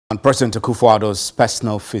And President Akufo-Addo's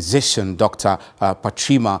personal physician, Dr.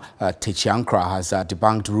 Patrima Techiankra, has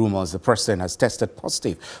debunked rumors the president has tested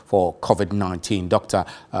positive for COVID-19. Dr.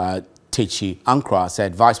 Techiankra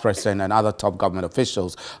said Vice President and other top government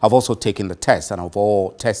officials have also taken the test and have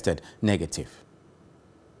all tested negative.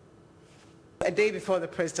 A day before the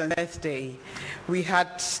president's birthday, we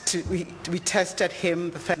tested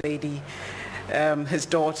him, the first lady, his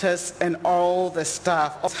daughters, and all the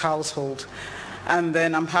staff of his household. And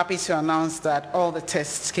then I'm happy to announce that all the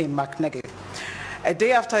tests came back negative. A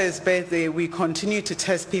day after his birthday, we continue to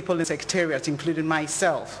test people in the Secretariat, including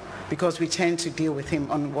myself, because we tend to deal with him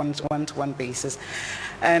on one-to-one basis.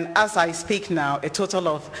 And as I speak now, a total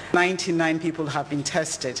of 99 people have been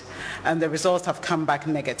tested, and the results have come back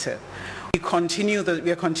negative. We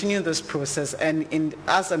are continuing this process, and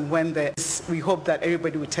as and when we hope that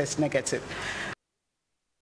everybody will test negative.